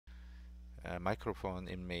microphone,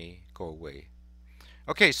 it may go away.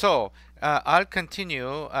 Okay, so I'll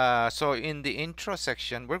continue. So in the intro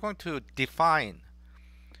section, we're going to define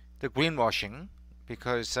the greenwashing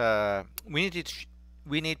because we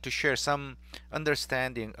need to share some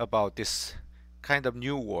understanding about this kind of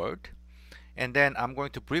new word. And then I'm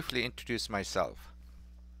going to briefly introduce myself.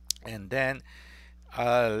 And then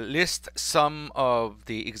list some of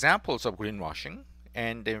the examples of greenwashing.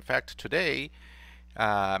 And in fact, today,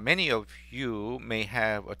 many of you may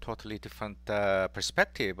have a totally different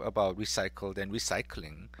perspective about recycled and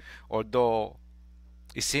recycling, although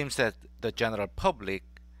it seems that the general public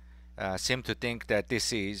seem to think that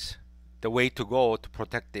this is the way to go to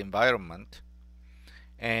protect the environment,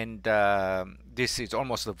 and this is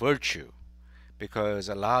almost a virtue because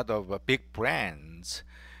a lot of big brands,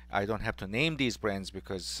 I don't have to name these brands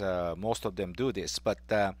because most of them do this, but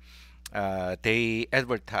they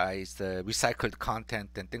advertise the recycled content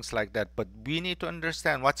and things like that. But we need to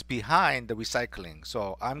understand what's behind the recycling.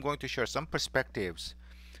 So I'm going to share some perspectives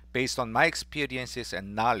based on my experiences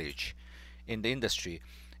and knowledge in the industry.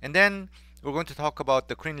 And then we're going to talk about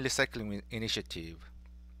the Green Recycling Initiative.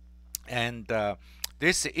 And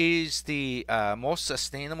this is the most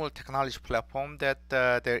sustainable technology platform that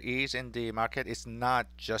there is in the market. It's not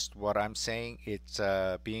just what I'm saying. It's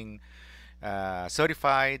being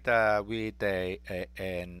certified with a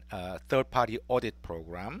third-party audit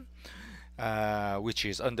program, which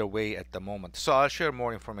is underway at the moment. So I'll share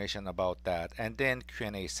more information about that, and then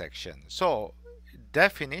Q&A section. So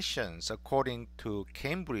definitions according to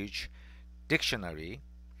Cambridge Dictionary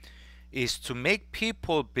is to make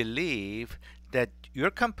people believe that your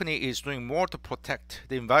company is doing more to protect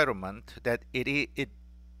the environment than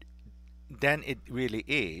it really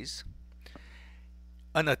is.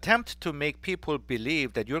 An attempt to make people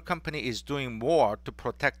believe that your company is doing more to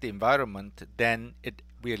protect the environment than it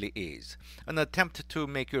really is. An attempt to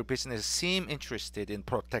make your business seem interested in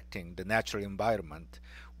protecting the natural environment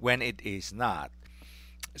when it is not.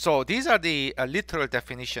 So these are the literal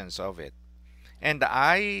definitions of it. And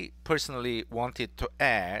I personally wanted to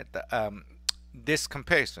add this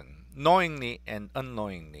comparison, knowingly and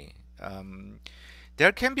unknowingly.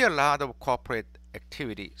 There can be a lot of corporate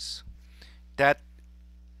activities that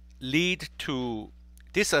lead to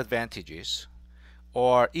disadvantages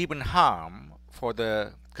or even harm for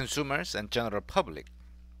the consumers and general public.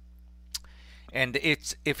 And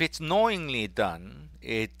if it's knowingly done,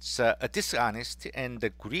 it's a dishonest and a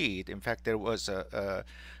greed. In fact, there was a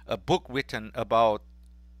book written about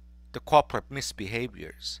the corporate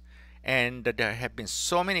misbehaviors, and there have been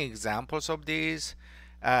so many examples of these,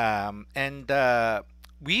 and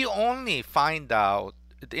we only find out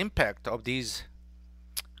the impact of these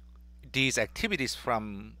activities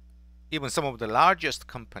from even some of the largest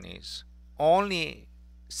companies only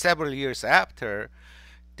several years after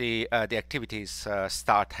the activities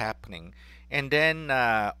start happening, and then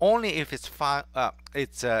only if it's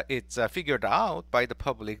figured out by the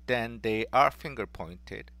public, then they are finger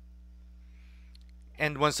pointed.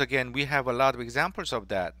 And once again, we have a lot of examples of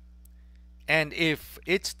that. And if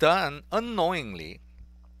it's done unknowingly,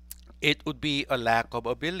 it would be a lack of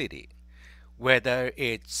ability, whether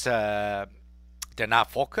it's they're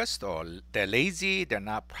not focused, or they're lazy, they're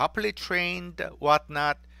not properly trained,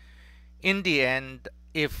 whatnot. In the end,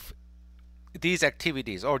 if these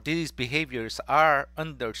activities or these behaviors are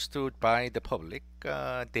understood by the public,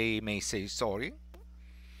 they may say sorry.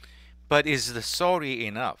 But is the sorry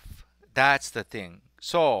enough? That's the thing.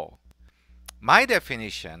 So my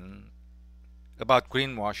definition about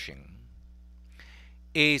greenwashing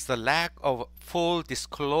is the lack of full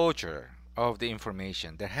disclosure of the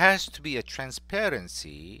information. There has to be a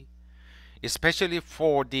transparency, especially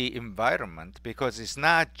for the environment, because it's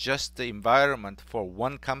not just the environment for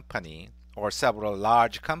one company or several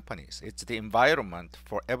large companies. It's the environment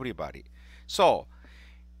for everybody. So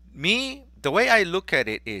the way I look at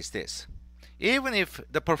it is this: even if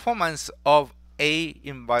the performance of a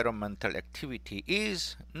environmental activity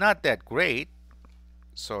is not that great,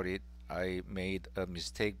 sorry, I made a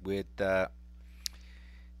mistake with the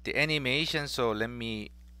animation, so let me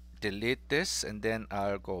delete this and then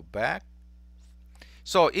I'll go back.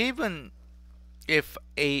 So even if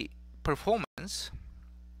a performance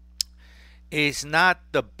is not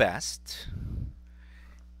the best,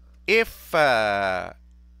 if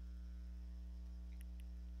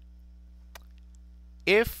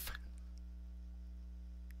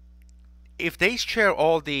they share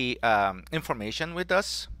all the information with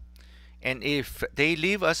us, and if they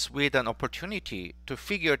leave us with an opportunity to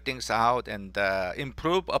figure things out and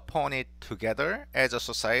improve upon it together as a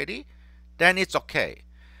society, then it's okay.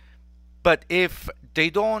 But if they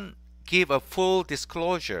don't give a full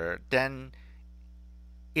disclosure, then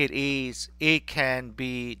it can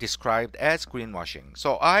be described as greenwashing.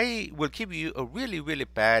 So I will give you a really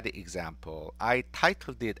bad example. I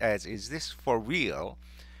titled it as "Is this for real?"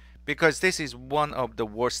 because this is one of the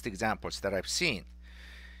worst examples that I've seen.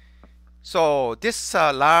 So this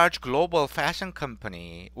large global fashion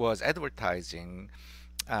company was advertising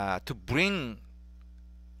to bring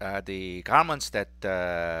the garments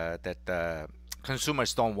that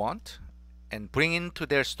consumers don't want and bring into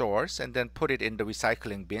their stores and then put it in the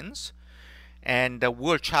recycling bins, and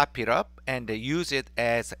we'll chop it up and use it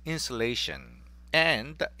as insulation.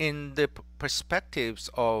 And in the perspectives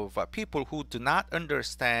of people who do not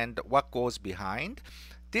understand what goes behind,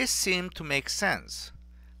 this seemed to make sense.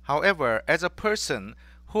 However, as a person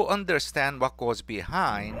who understands what goes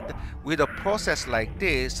behind, with a process like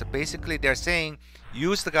this, basically they're saying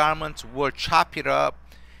use the garments, we'll chop it up,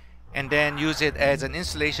 and then use it as an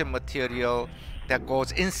insulation material that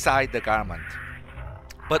goes inside the garment.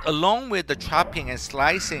 But along with the chopping and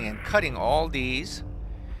slicing and cutting all these,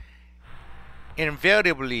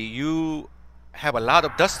 invariably you have a lot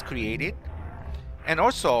of dust created. And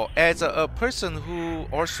also, as a person who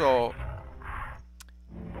also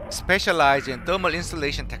specializes in thermal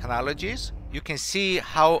insulation technologies, you can see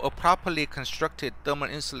how a properly constructed thermal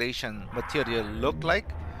insulation material look like.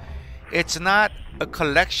 It's not a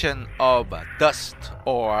collection of dust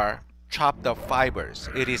or chopped up fibers.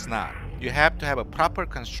 It is not. You have to have a proper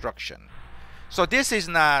construction. So this is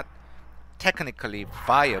not technically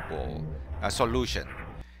viable solution.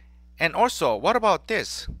 And also, what about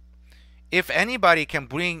this? If anybody can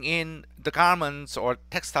bring in the garments or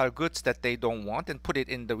textile goods that they don't want and put it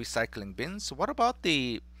in the recycling bins, what about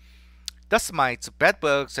the dust mites, bed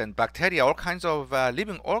bugs, and bacteria, all kinds of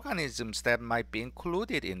living organisms that might be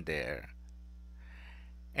included in there?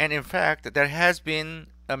 And in fact, there has been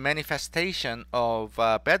a manifestation of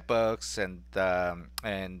bed bugs and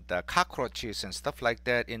cockroaches and stuff like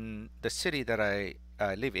that in the city that I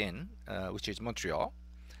live in, which is Montreal.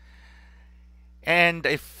 And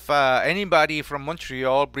if anybody from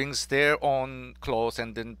Montreal brings their own clothes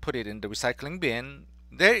and then put it in the recycling bin,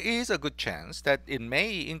 there is a good chance that it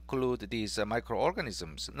may include these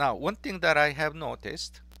microorganisms. Now, one thing that I have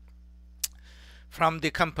noticed from the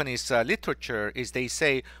company's literature is they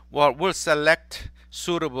say, well, we'll select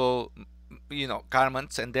suitable,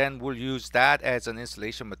 garments, and then we'll use that as an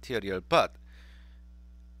insulation material. But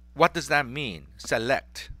what does that mean,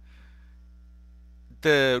 select?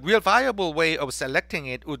 The real viable way of selecting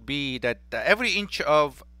it would be that every inch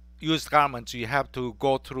of used garments you have to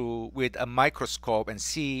go through with a microscope and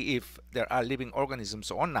see if there are living organisms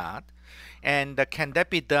or not. And can that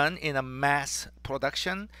be done in a mass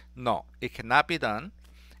production? No, it cannot be done.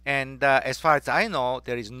 And as far as I know,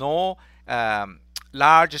 there is no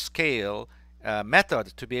large scale method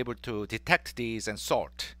to be able to detect these and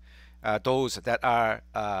sort those that are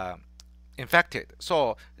infected.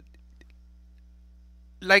 So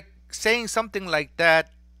like saying something like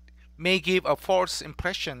that may give a false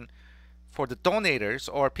impression for the donators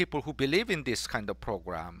or people who believe in this kind of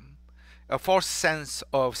program, a false sense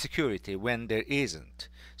of security when there isn't.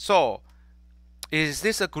 So is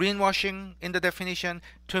this a greenwashing in the definition?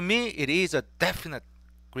 To me, it is a definite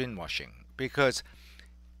greenwashing because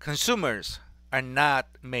consumers are not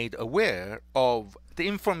made aware of the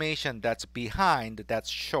information that's behind that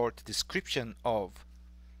short description of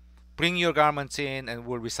bring your garments in and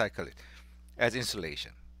we'll recycle it as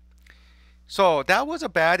insulation. So that was a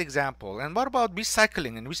bad example. And what about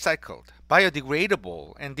recycling and recycled,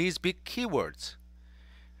 biodegradable, and these big keywords?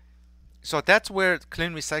 So that's where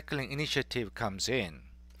Clean Recycling Initiative comes in.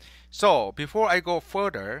 So before I go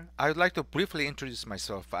further, I would like to briefly introduce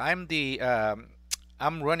myself. I'm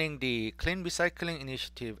running the Clean Recycling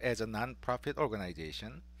Initiative as a non-profit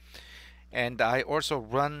organization. And I also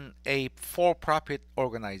run a for-profit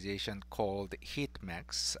organization called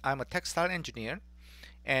HeatMax. I'm a textile engineer,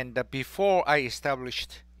 and before I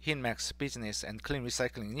established HeatMax Business and Clean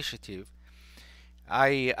Recycling Initiative,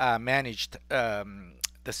 I managed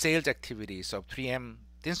the sales activities of 3M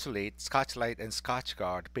Thinsulate, Scotchlite, and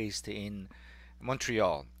Scotchguard based in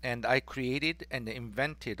Montreal. And I created and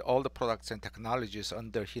invented all the products and technologies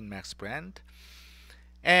under HeatMax brand.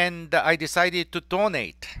 And I decided to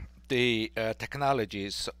donate the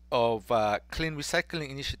technologies of Clean Recycling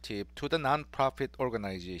Initiative to the non-profit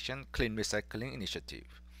organization Clean Recycling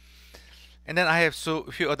Initiative. And then I have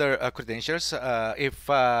a few other credentials. If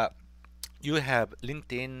you have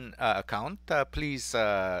LinkedIn account, please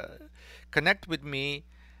connect with me.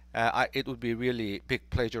 It would be really big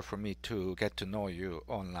pleasure for me to get to know you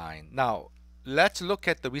online. Now, let's look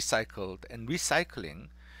at the recycled and recycling.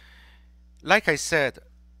 like I said,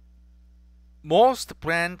 most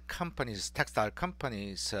brand companies, textile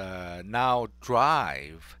companies, now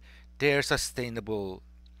drive their sustainable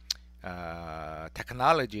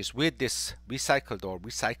technologies with this recycled or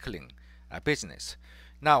recycling business.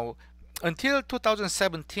 Now, until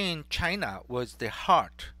 2017, China was the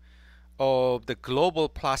heart of the global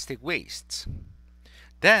plastic wastes.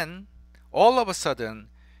 Then, all of a sudden,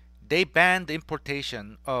 they banned the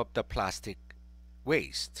importation of the plastic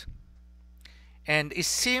waste. And it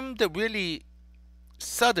seemed really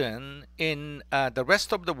sudden in the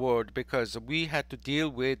rest of the world because we had to deal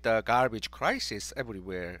with the garbage crisis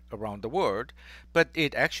everywhere around the world. But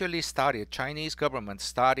it actually started, Chinese government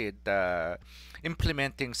started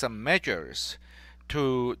implementing some measures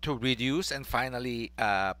to reduce and finally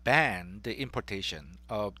ban the importation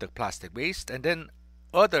of the plastic waste, and then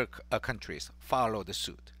other countries follow the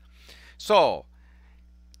suit. So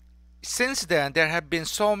since then, there have been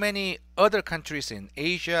so many other countries in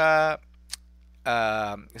Asia,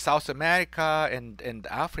 South America, and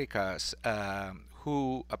Africa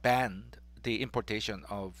who banned the importation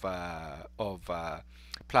of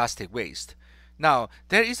plastic waste. Now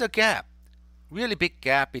there is a gap, really big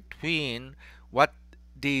gap between what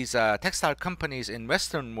these textile companies in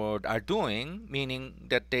Western world are doing, meaning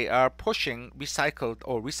that they are pushing recycled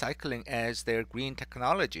or recycling as their green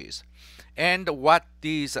technologies, and what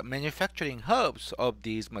these manufacturing hubs of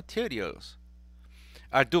these materials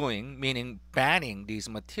are doing, meaning banning these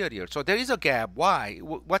materials. So there is a gap. Why?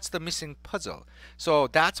 What's the missing puzzle? So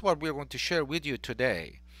that's what we're going to share with you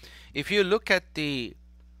today. If you look at the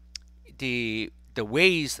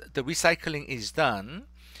ways the recycling is done,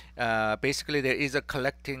 basically there is a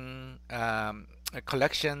collection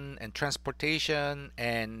and transportation,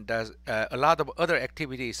 and a lot of other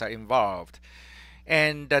activities are involved.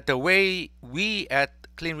 And the way we at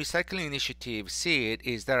Clean Recycling Initiative see it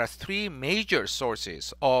is there are three major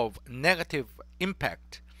sources of negative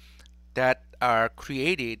impact that are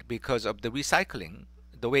created because of the recycling,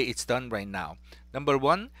 the way it's done right now. Number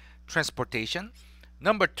one, transportation.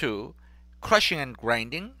 Number two, crushing and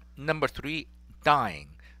grinding. Number three, dyeing.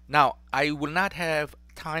 Now, I will not have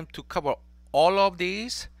time to cover all of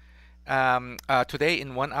these today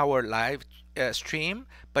in 1 hour live stream,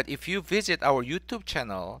 but if you visit our YouTube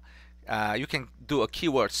channel, you can do a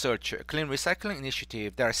keyword search, Clean Recycling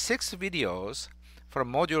Initiative. There are 6 videos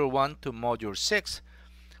from Module 1 to Module 6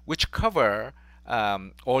 which cover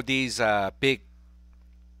all these big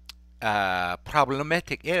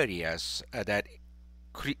problematic areas that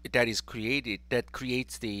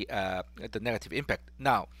creates the negative impact.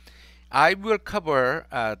 Now, I will cover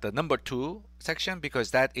the number 2 section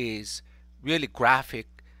because that is really graphic,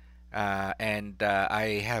 and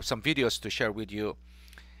I have some videos to share with you.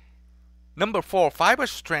 Number 4, fiber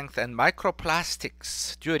strength and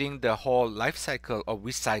microplastics during the whole life cycle of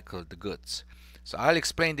recycled goods. So I'll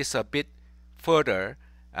explain this a bit further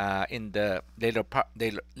in the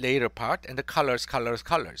later part, and the colors.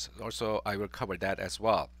 Also, I will cover that as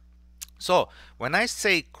well. So when I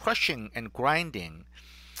say crushing and grinding,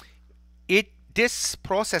 this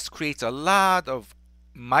process creates a lot of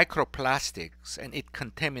microplastics and it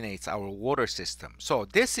contaminates our water system. So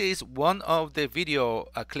this is one of the video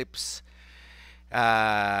clips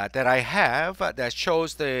that I have that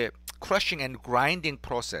shows the crushing and grinding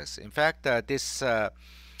process. In fact, this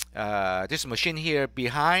machine here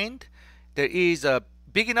behind, there is a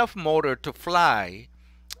big enough motor to fly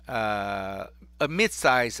a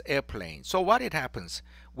mid-size airplane. So what it happens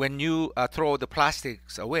when you throw the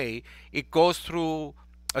plastics away, it goes through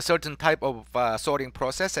a certain type of sorting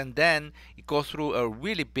process, and then it goes through a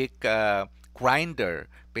really big grinder,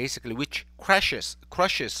 basically, which crushes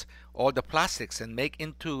all the plastics and make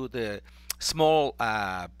into the small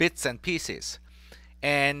bits and pieces.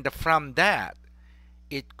 And from that,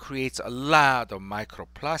 it creates a lot of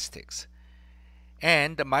microplastics.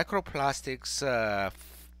 And the microplastics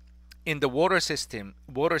in the water system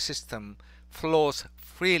flows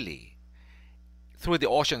freely through the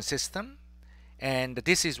ocean system. And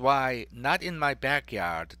this is why not in my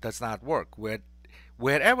backyard does not work.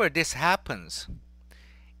 Wherever this happens,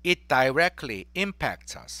 it directly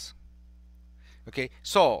impacts us. Okay,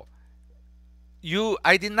 so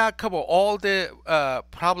I did not cover all the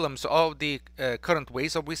problems of the current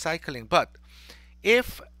ways of recycling, but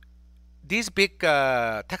if these big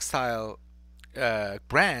textile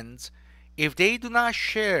brands, if they do not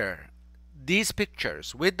share these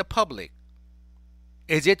pictures with the public,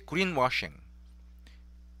 is it greenwashing?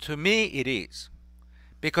 To me, it is.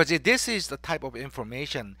 Because if this is the type of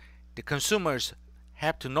information the consumers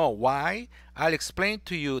have to know. Why? I'll explain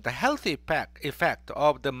to you the health effect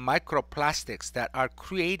of the microplastics that are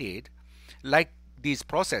created like these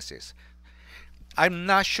processes. I'm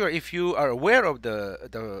not sure if you are aware of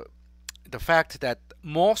the fact that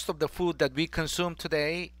most of the food that we consume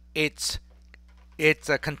today, it's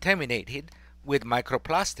contaminated with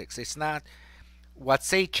microplastics. It's not what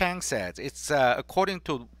Say Chang says. It's according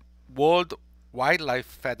to World Wildlife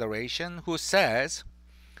Federation, who says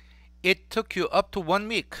it took you up to 1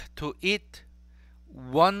 week to eat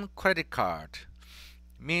one credit card.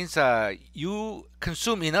 Means you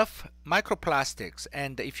consume enough microplastics,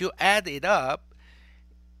 and if you add it up,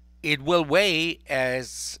 it will weigh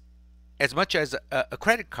as much as a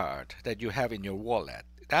credit card that you have in your wallet.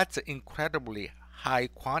 That's an incredibly high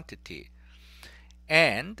quantity.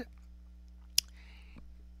 And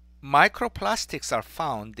microplastics are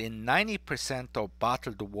found in 90% of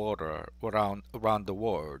bottled water around the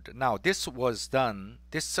world. Now, this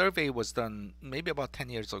survey was done maybe about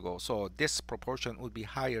 10 years ago, so this proportion would be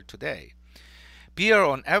higher today. Beer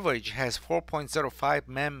on average has 4.05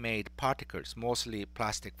 man-made particles, mostly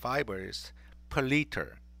plastic fibers, per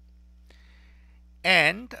liter.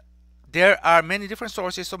 And there are many different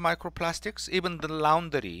sources of microplastics. Even the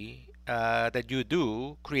laundry that you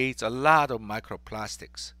do creates a lot of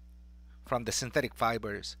microplastics from the synthetic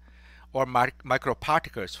fibers, or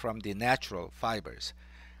microparticles from the natural fibers.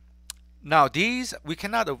 Now these we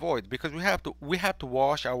cannot avoid because we have to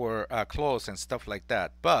wash our clothes and stuff like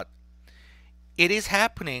that. But it is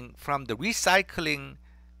happening from the recycling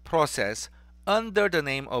process under the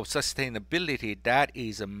name of sustainability. That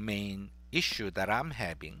is a main issue that I'm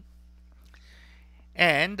having.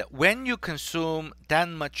 And when you consume that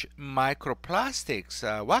much microplastics,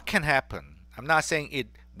 what can happen? I'm not saying it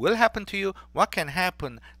will happen to you. What can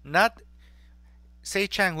happen? Not Say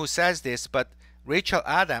Chang who says this, but Rachel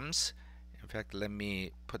Adams. In fact, let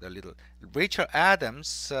me put a little. Rachel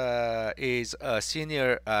Adams is a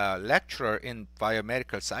senior lecturer in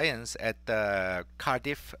biomedical science at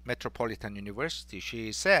Cardiff Metropolitan University.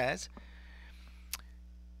 She says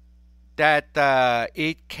that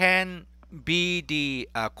it can be the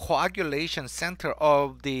coagulation center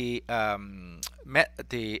of the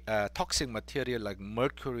toxic material like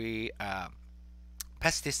mercury,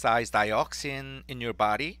 pesticides, dioxin in your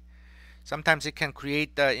body. Sometimes it can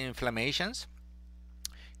create inflammations,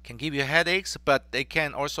 can give you headaches, but they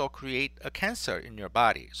can also create a cancer in your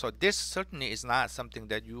body. So this certainly is not something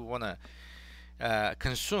that you want to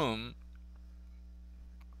consume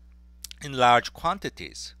in large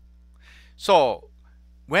quantities. So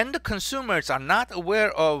when the consumers are not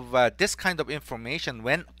aware of this kind of information,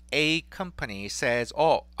 when a company says,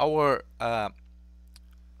 oh, our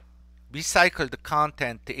recycled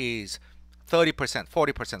content is 30%,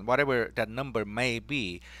 40%, whatever that number may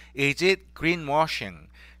be, is it greenwashing?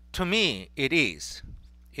 To me, it is.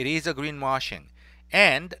 It is a greenwashing.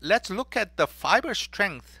 And let's look at the fiber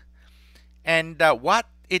strength and what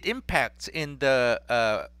it impacts in the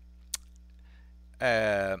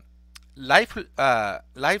life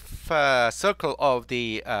circle of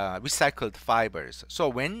the recycled fibers.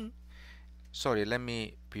 So sorry, let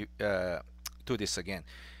me do this again.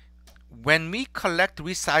 When we collect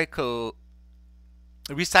recycling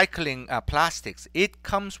plastics, it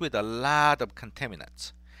comes with a lot of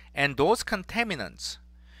contaminants, and those contaminants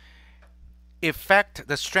affect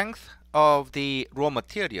the strength of the raw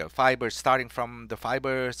material fibers, starting from the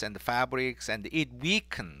fibers and the fabrics, and it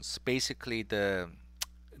weakens basically the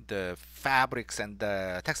fabrics and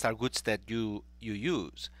the textile goods that you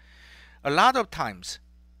use. A lot of times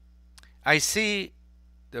I see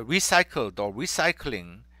the recycled or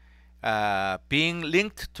recycling being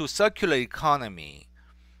linked to circular economy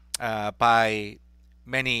by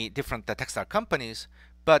many different textile companies,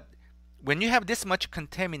 but when you have this much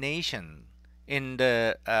contamination in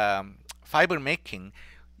the fiber making,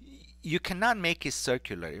 you cannot make it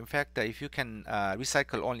circular. In fact, if you can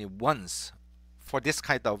recycle only once for this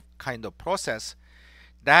kind of process,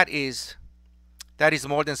 that is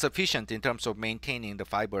more than sufficient in terms of maintaining the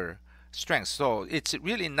fiber strength. So it's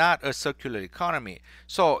really not a circular economy.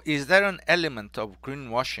 So is there an element of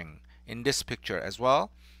greenwashing in this picture as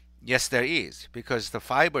well? Yes, there is, because the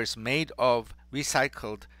fibers made of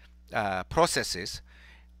recycled processes,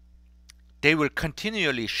 they will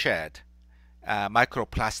continually shed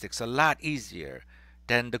microplastics a lot easier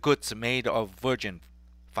than the goods made of virgin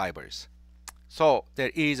fibers. So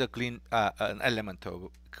there is an element of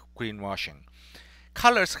greenwashing.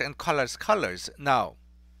 Colors and colors. Now,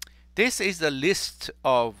 this is the list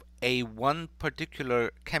of one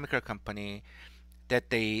particular chemical company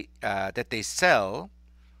that they sell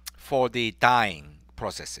for the dyeing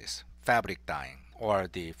processes, fabric dyeing or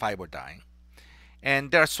the fiber dyeing.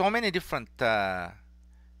 And there are so many different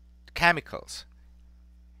chemicals.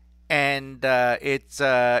 And and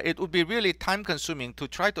it would be really time consuming to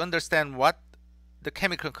try to understand what the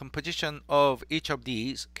chemical composition of each of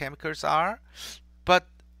these chemicals are. But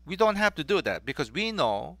we don't have to do that, because we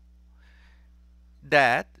know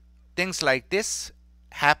that things like this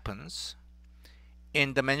happens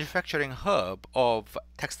in the manufacturing hub of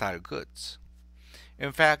textile goods.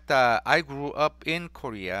 In fact, I grew up in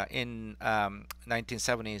Korea in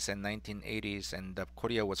 1970s and 1980s, and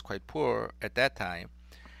Korea was quite poor at that time.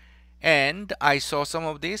 And I saw some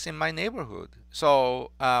of this in my neighborhood.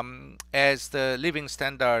 So as the living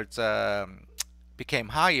standards became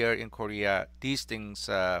higher in Korea, these things,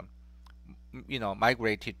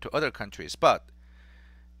 migrated to other countries. But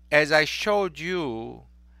as I showed you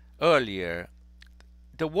earlier,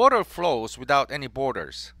 the water flows without any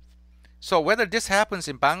borders. So whether this happens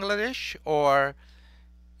in Bangladesh or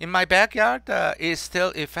in my backyard, it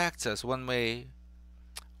still affects us one way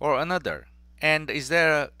or another. And is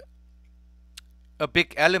there a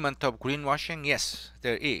big element of greenwashing? Yes,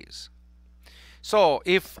 there is. So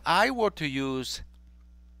if I were to use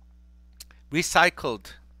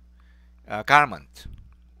recycled garment,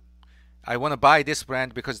 I want to buy this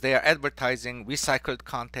brand because they are advertising recycled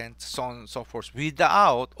content, so on and so forth,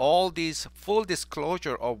 without all this full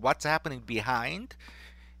disclosure of what's happening behind.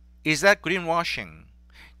 Is that greenwashing?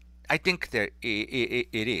 I think it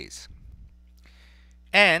is.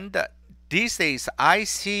 And these days I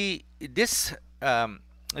see this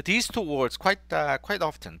these two words quite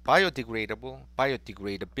often: biodegradable,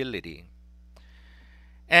 biodegradability.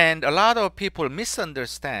 And a lot of people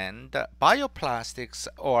misunderstand bioplastics,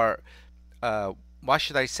 or what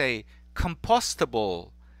should I say, compostable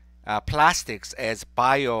plastics, as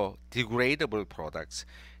biodegradable products.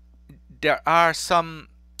 There are some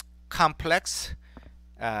complex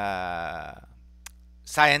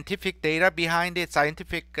scientific data behind it,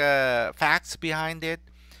 scientific facts behind it,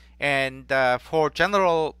 and for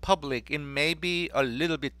general public it may be a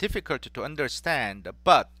little bit difficult to understand.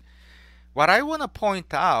 But what I want to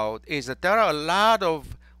point out is that there are a lot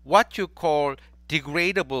of what you call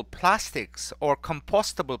degradable plastics or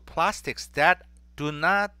compostable plastics that do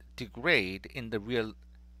not degrade in the real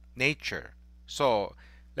nature. So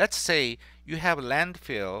let's say you have a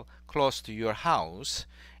landfill close to your house,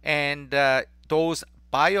 and those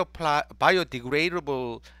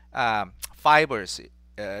biodegradable fibers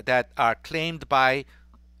that are claimed by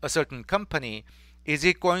a certain company, is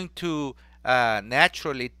it going to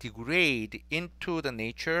naturally degrade into the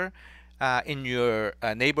nature in your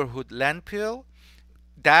neighborhood landfill?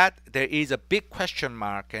 That there is a big question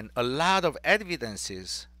mark, and a lot of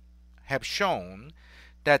evidences have shown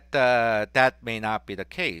that that may not be the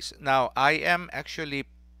case. Now I am actually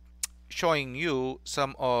showing you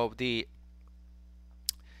some of the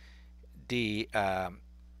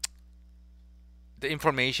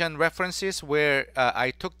information references where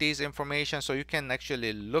I took these information, so you can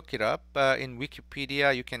actually look it up in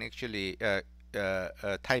Wikipedia. You can actually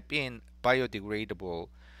type in biodegradable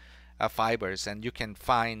fibers, and you can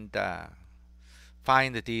find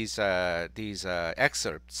these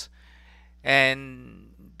excerpts. And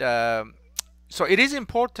so it is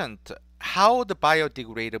important how the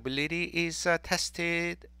biodegradability is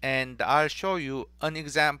tested, and I'll show you an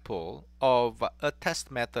example of a test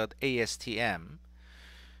method, ASTM.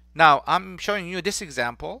 Now I'm showing you this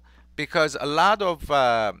example because a lot of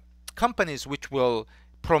companies which will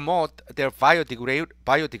promote their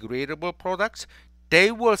biodegradable products,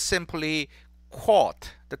 they will simply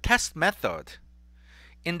quote the test method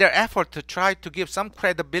in their effort to try to give some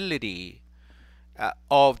credibility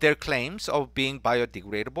of their claims of being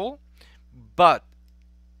biodegradable. But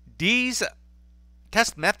these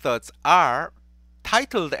test methods are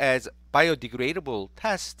titled as biodegradable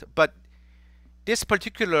test, but this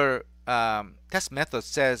particular test method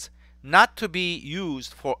says not to be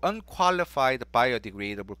used for unqualified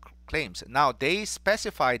biodegradable claims. Now they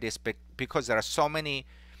specify this because there are so many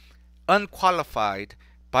unqualified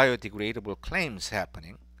biodegradable claims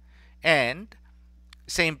happening. And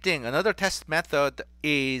same thing, another test method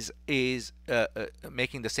is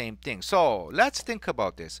making the same thing. So let's think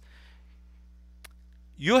about this.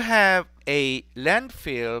 You have a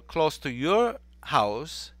landfill close to your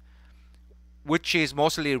house, which is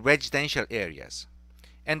mostly residential areas,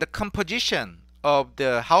 and the composition of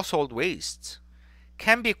the household wastes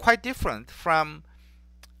can be quite different from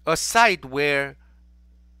a site where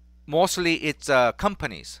mostly it's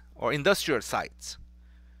companies or industrial sites.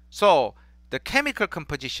 So the chemical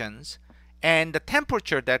compositions and the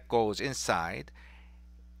temperature that goes inside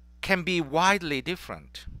can be widely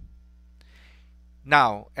different.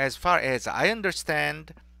 Now, as far as I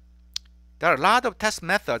understand, There are a lot of test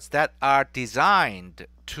methods that are designed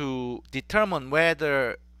to determine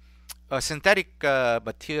whether a synthetic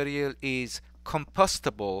material is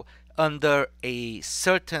combustible under a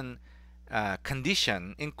certain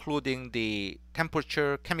condition, including the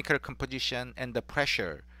temperature, chemical composition, and the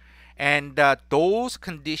pressure. And those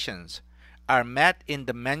conditions are met in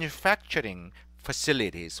the manufacturing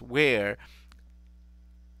facilities where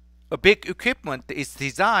a big equipment is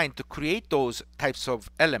designed to create those types of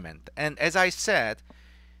element. And as I said,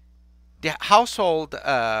 the household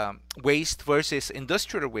waste versus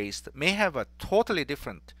industrial waste may have a totally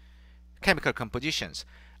different chemical compositions.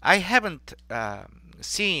 I haven't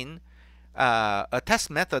seen a test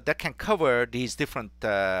method that can cover these different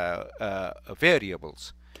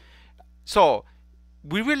variables. So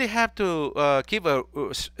we really have to give a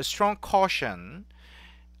strong caution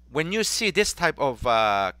when you see this type of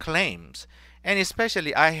claims. And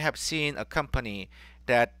especially I have seen a company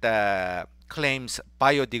that claims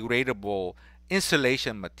biodegradable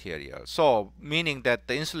insulation material. So meaning that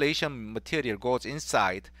the insulation material goes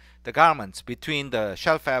inside the garments between the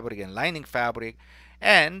shell fabric and lining fabric.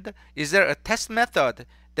 And is there a test method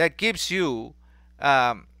that gives you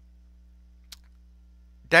the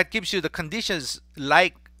conditions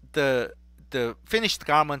like the finished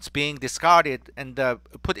garments being discarded and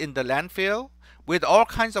put in the landfill with all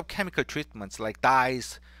kinds of chemical treatments like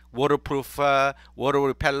dyes, waterproof, water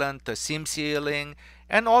repellent, seam sealing,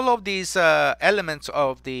 and all of these elements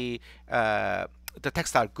of the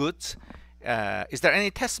textile goods? Is there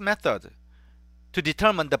any test method to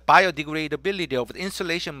determine the biodegradability of the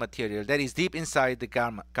insulation material that is deep inside the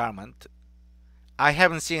garment? I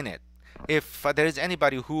haven't seen it. If there is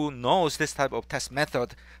anybody who knows this type of test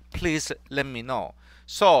method, please let me know.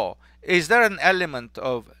 So, is there an element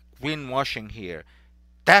of greenwashing here?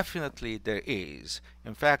 Definitely there is.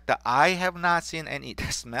 In fact, I have not seen any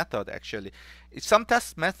test method actually. Some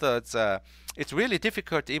test methods, it's really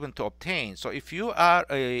difficult even to obtain. So if you are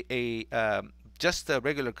just a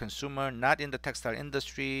regular consumer, not in the textile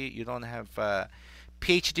industry, you don't have a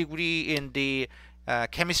PhD degree in the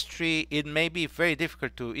chemistry, it may be very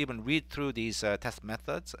difficult to even read through these test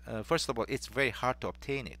methods. First of all, it's very hard to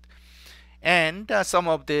obtain it. And some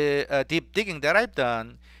of the deep digging that I've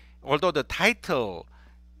done, although the title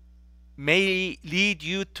may lead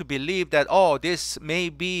you to believe that, oh, this may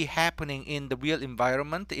be happening in the real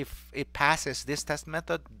environment if it passes this test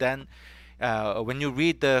method, then when you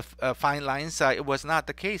read the fine lines, it was not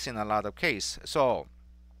the case in a lot of cases.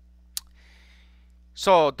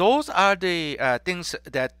 So those are the things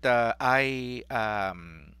that I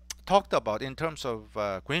talked about in terms of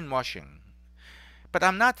greenwashing. But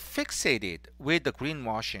I'm not fixated with the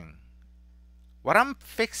greenwashing. What I'm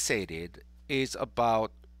fixated is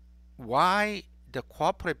about why the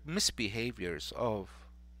corporate misbehaviors of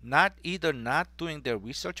either not doing their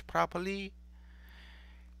research properly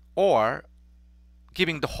or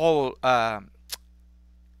giving the whole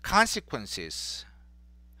consequences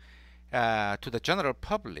to the general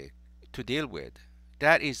public to deal with.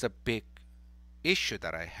 That is a big issue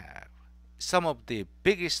that I have. Some of the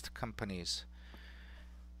biggest companies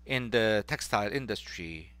in the textile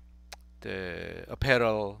industry, the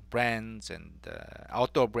apparel brands and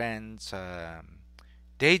outdoor brands,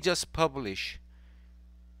 they just publish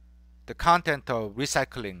the content of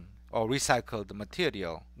recycling or recycled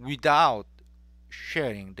material without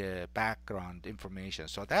sharing the background information.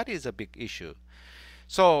 So that is a big issue.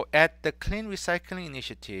 So at the Clean Recycling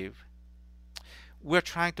Initiative, we're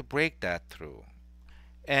trying to break that through.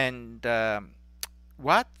 And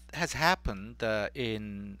what has happened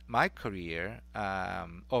in my career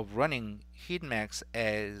of running Heatmax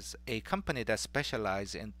as a company that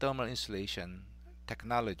specializes in thermal insulation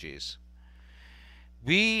technologies,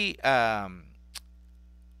 we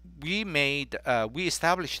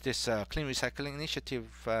established this Clean Recycling Initiative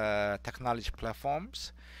technology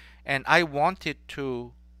platforms, and I wanted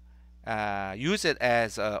to use it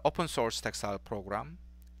as an open source textile program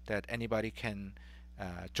that anybody can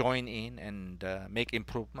join in and make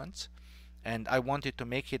improvements. And I wanted to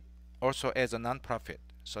make it also as a nonprofit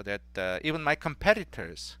so that even my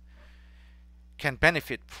competitors can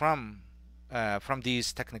benefit from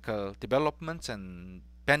these technical developments and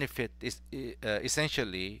benefit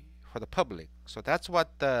essentially for the public. So that's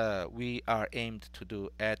what we are aimed to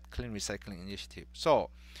do at Clean Recycling Initiative.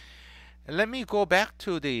 So let me go back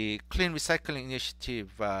to the Clean Recycling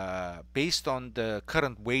Initiative based on the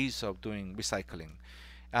current ways of doing recycling.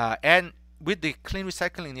 And with the Clean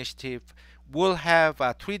Recycling Initiative, we'll have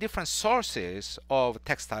 3 different sources of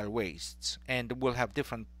textile wastes, and we'll have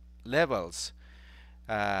different levels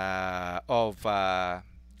of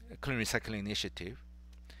Clean Recycling Initiative.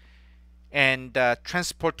 And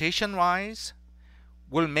transportation wise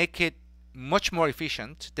will make it much more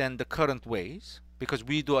efficient than the current ways, because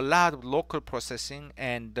we do a lot of local processing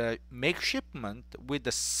and make shipment with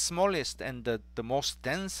the smallest and the most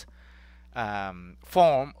dense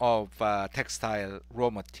form of textile raw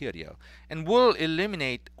material, and will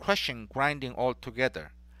eliminate crushing, grinding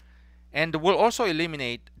altogether, and will also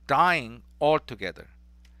eliminate dyeing altogether.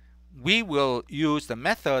 We will use the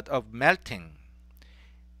method of melting,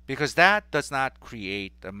 because that does not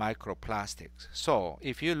create the microplastics. So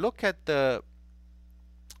if you look at the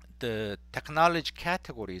technology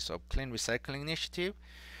categories of Clean Recycling Initiative,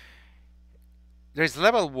 there's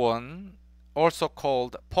level 1, also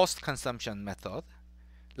called post-consumption method.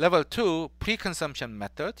 Level 2, pre-consumption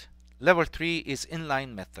method. Level 3 is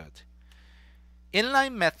inline method.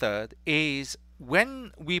 Inline method is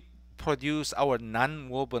when we produce our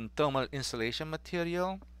non-woven thermal insulation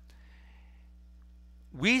material,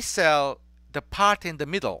 we sell the part in the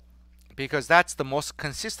middle, because that's the most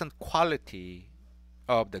consistent quality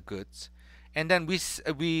of the goods, and then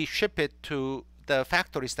we ship it to the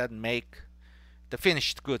factories that make the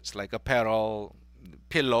finished goods like apparel,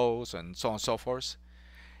 pillows, and so on and so forth.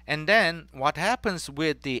 And then what happens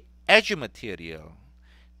with the edge material,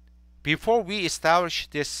 before we establish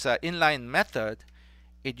this inline method,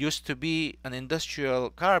 it used to be an industrial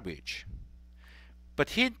garbage, but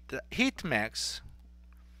Heatmax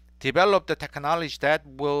developed the technology that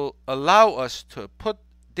will allow us to put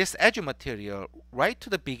this edge material right to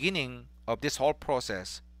the beginning of this whole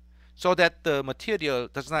process, so that the material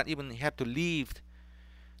does not even have to leave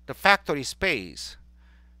the factory space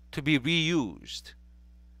to be reused.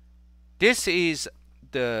 This is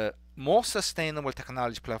the most sustainable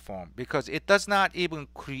technology platform, because it does not even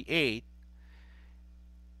create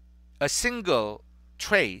a single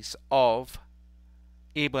trace of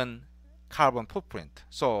even carbon footprint.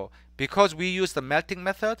 So because we use the melting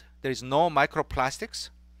method, there is no microplastics,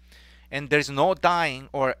 and there is no dyeing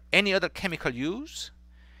or any other chemical use,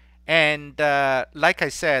 and like I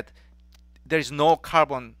said, there is no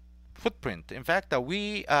carbon footprint. In fact,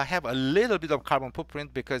 we have a little bit of carbon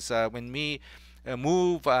footprint, because when we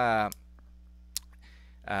move the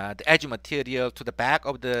edge material to the back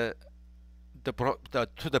of to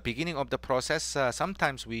the beginning of the process,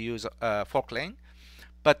 sometimes we use fork lane,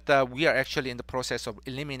 but we are actually in the process of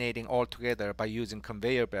eliminating altogether by using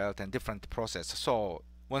conveyor belt and different process. So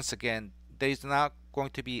once again, there is not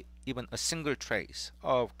going to be even a single trace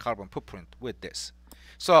of carbon footprint with this.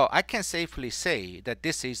 So I can safely say that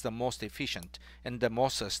this is the most efficient and the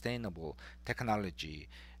most sustainable technology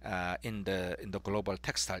in the global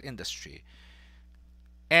textile industry.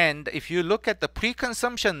 And if you look at the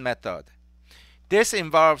pre-consumption method, this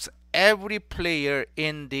involves every player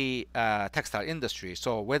in the textile industry.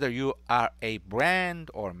 So whether you are a brand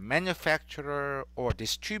or manufacturer or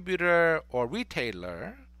distributor or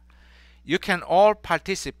retailer, you can all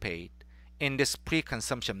participate in this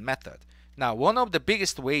pre-consumption method. Now, one of the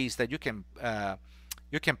biggest ways that you can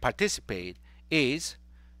participate is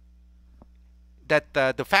that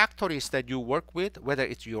the factories that you work with, whether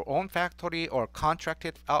it's your own factory or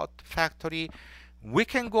contracted out factory, we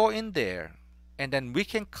can go in there and then we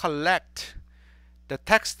can collect the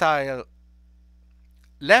textile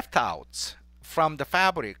left-outs from the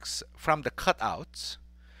fabrics, from the cutouts.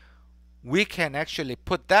 We can actually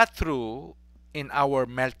put that through in our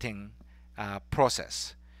melting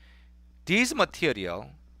process. These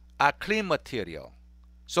material are clean material,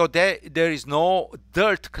 so there is no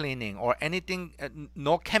dirt cleaning or anything,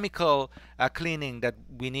 no chemical cleaning that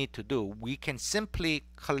we need to do. We can simply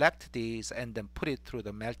collect these and then put it through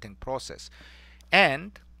the melting process.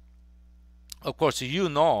 And of course, you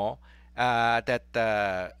know that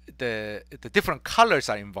the different colors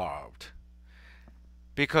are involved,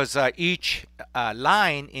 because each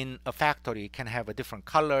line in a factory can have a different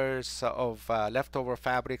colors of leftover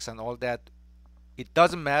fabrics and all that. It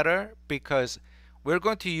doesn't matter, because we're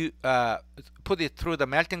going to put it through the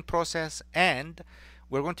melting process, and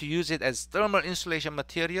we're going to use it as thermal insulation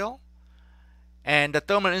material. And the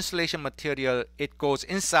thermal insulation material, it goes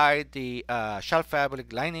inside the shell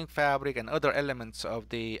fabric, lining fabric, and other elements of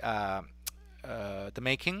the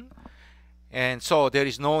making. And so there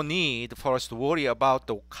is no need for us to worry about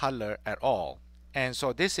the color at all. And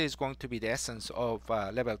so this is going to be the essence of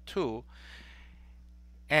level 2.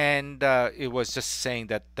 And it was just saying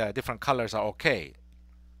that different colors are okay.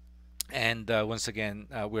 And once again,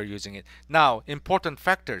 we're using it. Now, important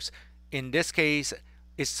factors. In this case,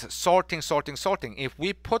 it's sorting. If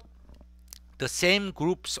we put the same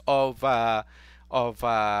groups of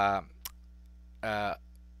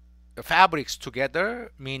fabrics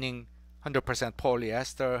together, meaning 100%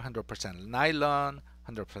 polyester, 100% nylon,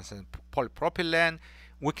 100% polypropylene.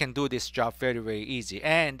 We can do this job very, very easy,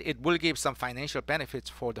 and it will give some financial benefits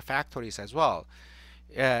for the factories as well.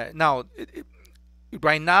 Now,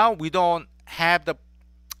 right now we don't have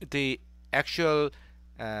the actual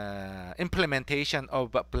implementation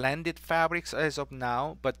of blended fabrics as of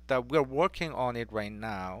now, but we're working on it right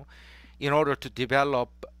now in order to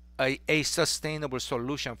develop a sustainable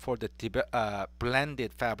solution for the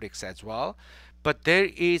blended fabrics as well. But there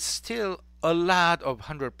is still a lot of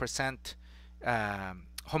 100%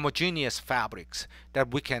 homogeneous fabrics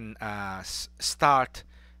that we can start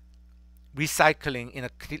recycling in a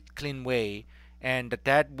clean way, and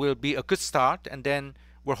that will be a good start. And then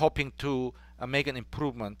we're hoping to make an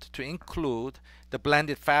improvement to include the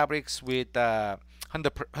blended fabrics with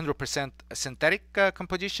 100% synthetic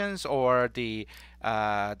compositions, or the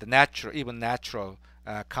natural, even natural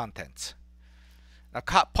contents.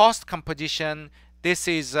 Post composition, this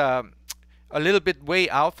is a little bit way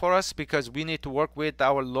out for us, because we need to work with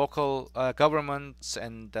our local governments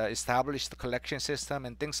and establish the collection system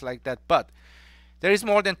and things like that. But there is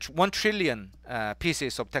more than 1 trillion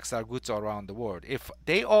pieces of textile goods around the world. If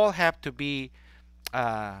they all have to be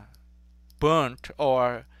burnt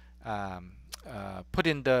or put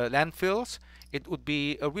in the landfills, it would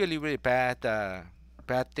be a really, really bad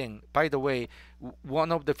thing. By the way,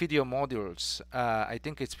 one of the video modules, I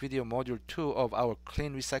think it's video module 2 of our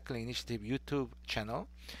Clean Recycling Initiative YouTube channel,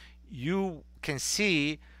 you can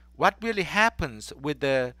see what really happens with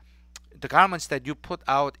the garments that you put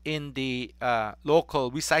out in the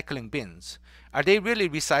local recycling bins. Are they really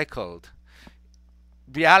recycled?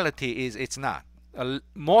 Reality is it's not.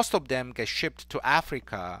 Most of them get shipped to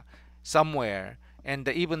Africa somewhere, and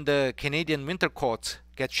even the Canadian winter coats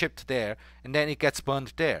get shipped there, and then it gets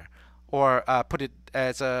burned there, or put it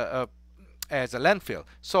as a landfill.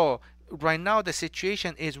 So right now the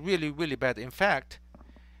situation is really, really bad. In fact,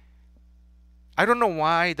 I don't know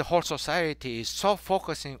why the whole society is so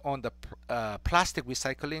focusing on the plastic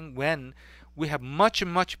recycling, when we have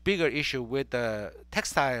much bigger issue with the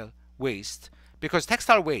textile waste. Because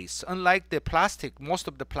textile waste, unlike the plastic, most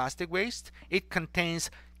of the plastic waste, it contains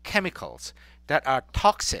chemicals that are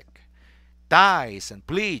toxic, dyes and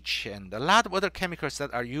bleach and a lot of other chemicals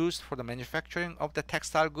that are used for the manufacturing of the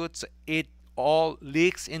textile goods. It all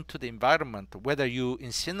leaks into the environment, whether you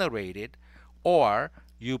incinerate it or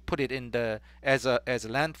you put it in as a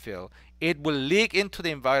landfill. It will leak into the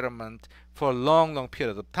environment for a long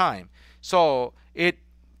period of time. So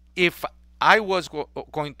if I was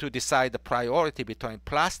going to decide the priority between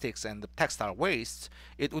plastics and the textile waste,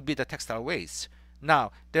 it would be the textile waste.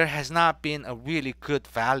 Now, there has not been a really good,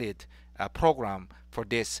 valid program for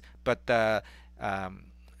this, but the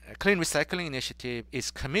Clean Recycling Initiative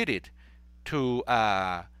is committed to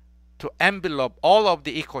envelope all of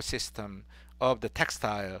the ecosystem of the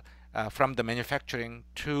textile, from the manufacturing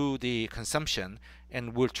to the consumption,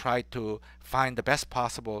 and we'll try to find the best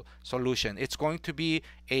possible solution. It's going to be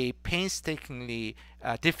a painstakingly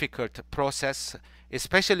difficult process,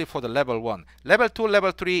 especially for the level 1. Level 2,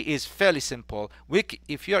 level 3 is fairly simple.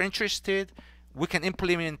 If you're interested, we can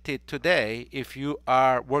implement it today. If you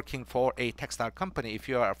are working for a textile company, if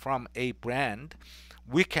you are from a brand,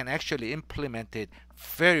 we can actually implement it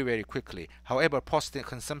very quickly. However,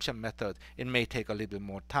 post-consumption method, it may take a little bit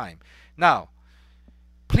more time. Now,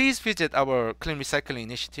 please visit our Clean Recycling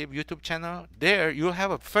Initiative YouTube channel. There you'll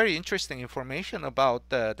have a very interesting information about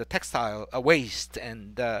the textile waste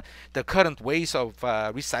and the current ways of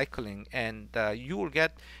recycling, and you will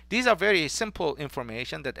get, these are very simple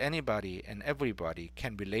information that anybody and everybody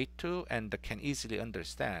can relate to and can easily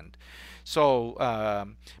understand. So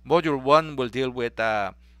module 1 will deal with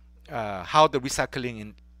how the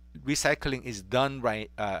recycling is done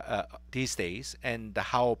these days, and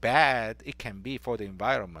how bad it can be for the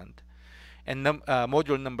environment. And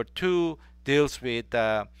module number 2 deals with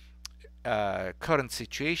current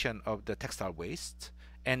situation of the textile waste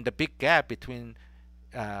and the big gap between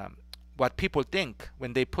what people think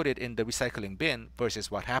when they put it in the recycling bin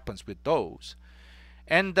versus what happens with those.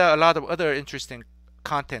 And a lot of other interesting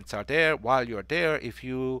contents are there. While you're there, if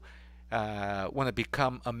you want to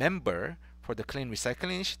become a member for the Clean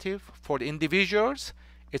Recycling Initiative, for the individuals,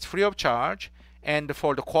 it's free of charge, and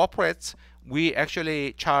for the corporates, we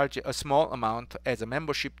actually charge a small amount as a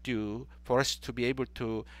membership due for us to be able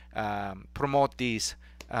to promote these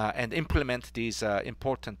and implement these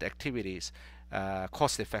important activities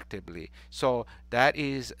cost effectively. So that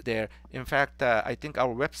is there. In fact, I think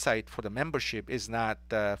our website for the membership is not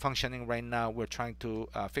functioning right now. We're trying to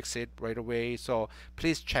fix it right away, so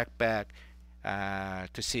please check back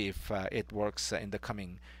to see if it works in the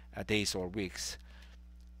coming days or weeks.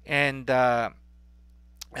 And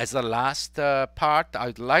as the last part,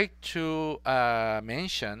 I'd like to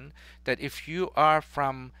mention that if you are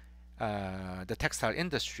from the textile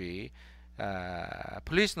industry,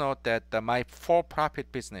 please note that my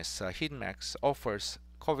for-profit business, HeatMax, offers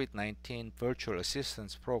COVID-19 virtual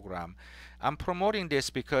assistance program. I'm promoting this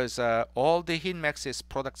because all the HeatMax's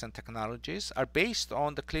products and technologies are based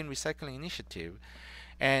on the Clean Recycling Initiative.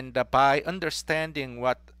 And by understanding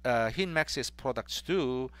what HeatMax's products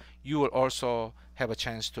do, you will also have a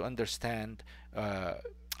chance to understand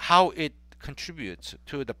how it contributes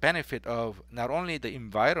to the benefit of not only the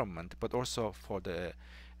environment but also for the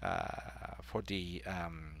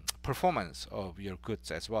performance of your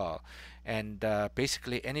goods as well. And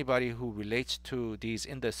basically, anybody who relates to these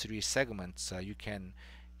industry segments, you can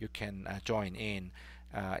join in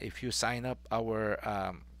if you sign up our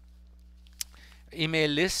email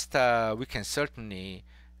list. We can certainly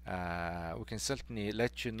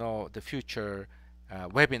let you know the future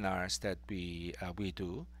webinars that we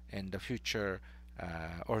do, and the future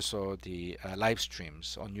also the live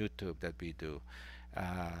streams on YouTube that we do.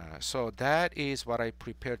 So that is what I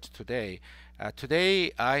prepared today.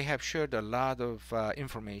 Today I have shared a lot of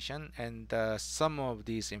information, and some of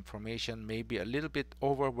these information may be a little bit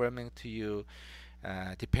overwhelming to you,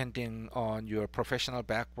 depending on your professional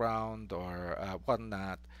background or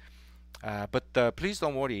whatnot. But please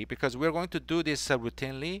don't worry, because we're going to do this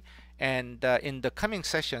routinely, and in the coming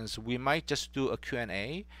sessions we might just do a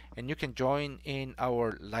Q&A, and you can join in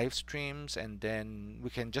our live streams, and then we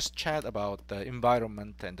can just chat about the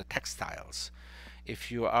environment and the textiles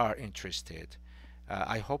if you are interested.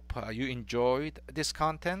 I hope you enjoyed this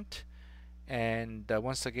content, and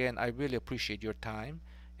once again, I really appreciate your time,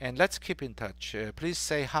 and let's keep in touch. Please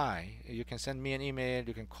say hi. You can send me an email,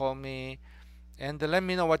 you can call me, and let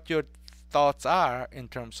me know what your thoughts are in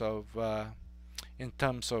terms of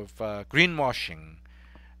greenwashing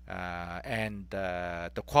and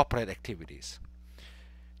the corporate activities.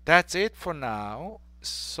 That's it for now.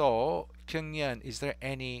 So, Kyungyeon, is there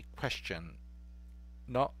any question?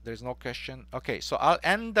 No, there's no question. Okay, so I'll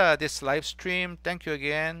end this live stream. Thank you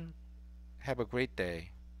again. Have a great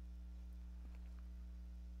day.